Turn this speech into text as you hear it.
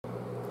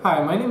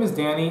Hi, my name is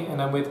Danny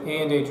and I'm with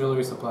A&A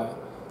Jewelry Supply.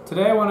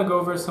 Today I want to go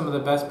over some of the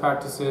best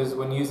practices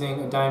when using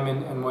a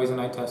diamond and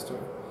moissanite tester.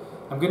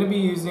 I'm going to be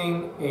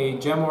using a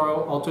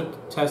Gemoro Ultra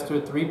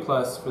Tester 3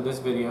 Plus for this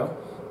video,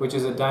 which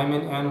is a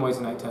diamond and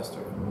moissanite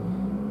tester.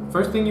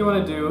 First thing you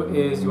want to do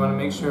is you want to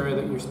make sure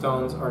that your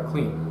stones are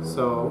clean.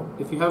 So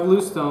if you have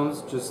loose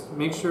stones, just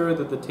make sure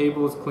that the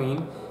table is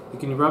clean. You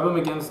can rub them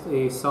against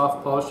a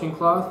soft polishing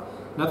cloth,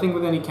 nothing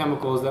with any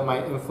chemicals that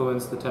might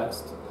influence the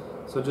test.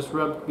 So just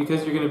rub,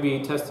 because you're going to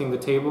be testing the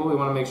table, we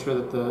want to make sure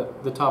that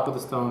the top of the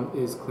stone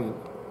is clean.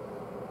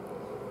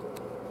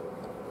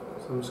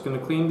 So I'm just going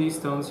to clean these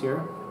stones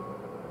here.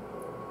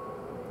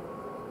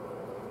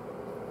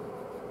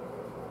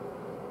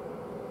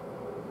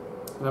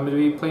 And I'm going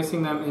to be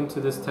placing them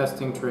into this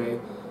testing tray,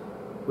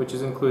 which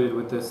is included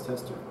with this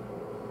tester.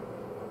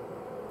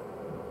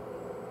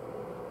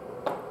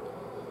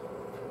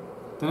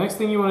 The next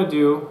thing you want to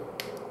do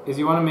is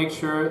you want to make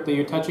sure that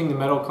you're touching the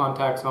metal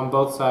contacts on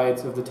both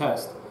sides of the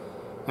test.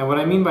 And what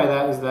I mean by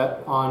that is that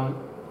on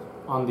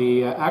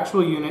the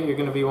actual unit you're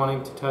going to be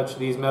wanting to touch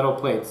these metal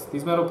plates.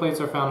 These metal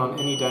plates are found on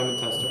any diamond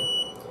tester.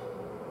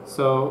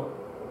 So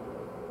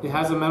it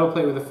has a metal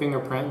plate with a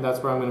fingerprint, and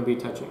that's where I'm going to be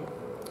touching.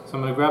 So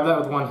I'm going to grab that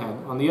with one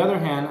hand. On the other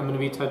hand, I'm going to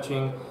be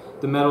touching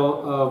the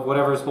metal of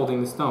whatever is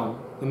holding the stone.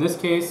 In this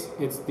case,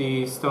 it's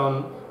the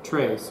stone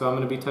tray, so I'm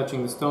going to be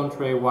touching the stone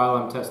tray while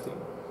I'm testing.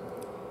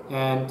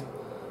 And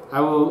I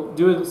will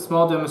do a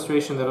small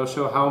demonstration that will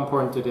show how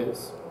important it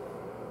is.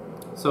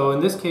 So in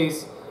this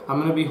case, I'm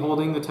going to be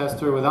holding the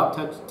tester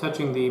without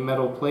touching the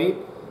metal plate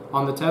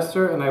on the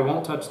tester, and I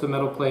won't touch the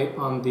metal plate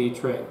on the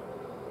tray.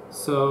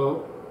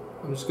 So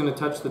I'm just going to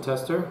touch the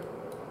tester.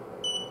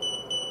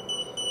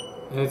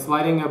 And it's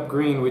lighting up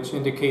green, which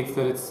indicates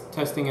that it's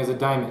testing as a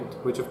diamond,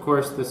 which of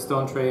course the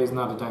stone tray is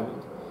not a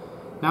diamond.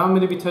 Now I'm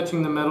going to be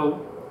touching the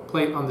metal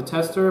plate on the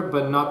tester,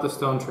 but not the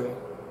stone tray.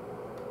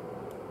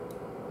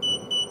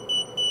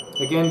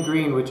 Again,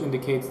 green, which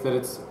indicates that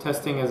it's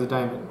testing as a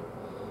diamond.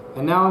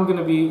 And now I'm going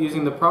to be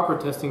using the proper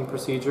testing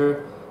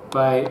procedure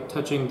by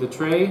touching the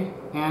tray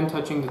and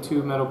touching the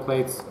two metal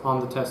plates on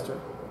the tester.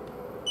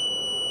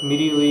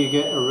 Immediately you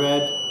get a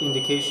red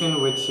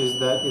indication, which is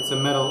that it's a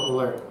metal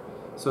alert.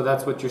 So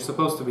that's what you're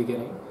supposed to be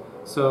getting.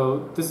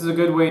 So this is a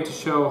good way to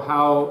show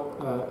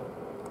how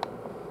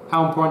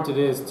important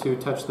it is to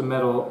touch the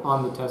metal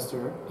on the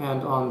tester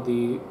and on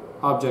the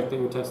object that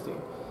you're testing.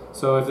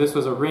 So if this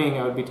was a ring,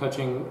 I would be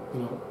touching,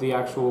 the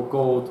actual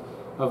gold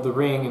of the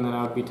ring, and then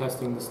I would be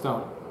testing the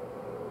stone.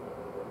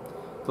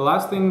 The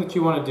last thing that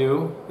you want to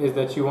do is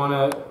that you want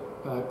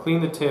to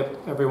clean the tip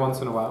every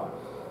once in a while.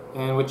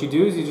 And what you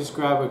do is you just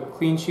grab a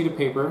clean sheet of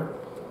paper,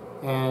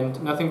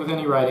 and nothing with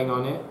any writing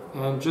on it,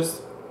 and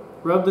just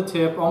rub the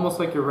tip almost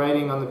like you're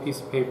writing on the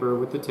piece of paper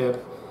with the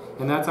tip,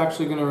 and that's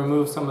actually going to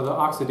remove some of the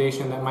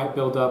oxidation that might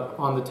build up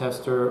on the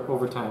tester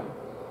over time.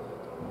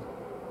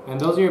 And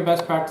those are your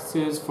best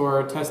practices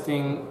for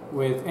testing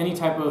with any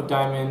type of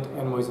diamond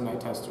and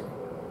moissanite tester.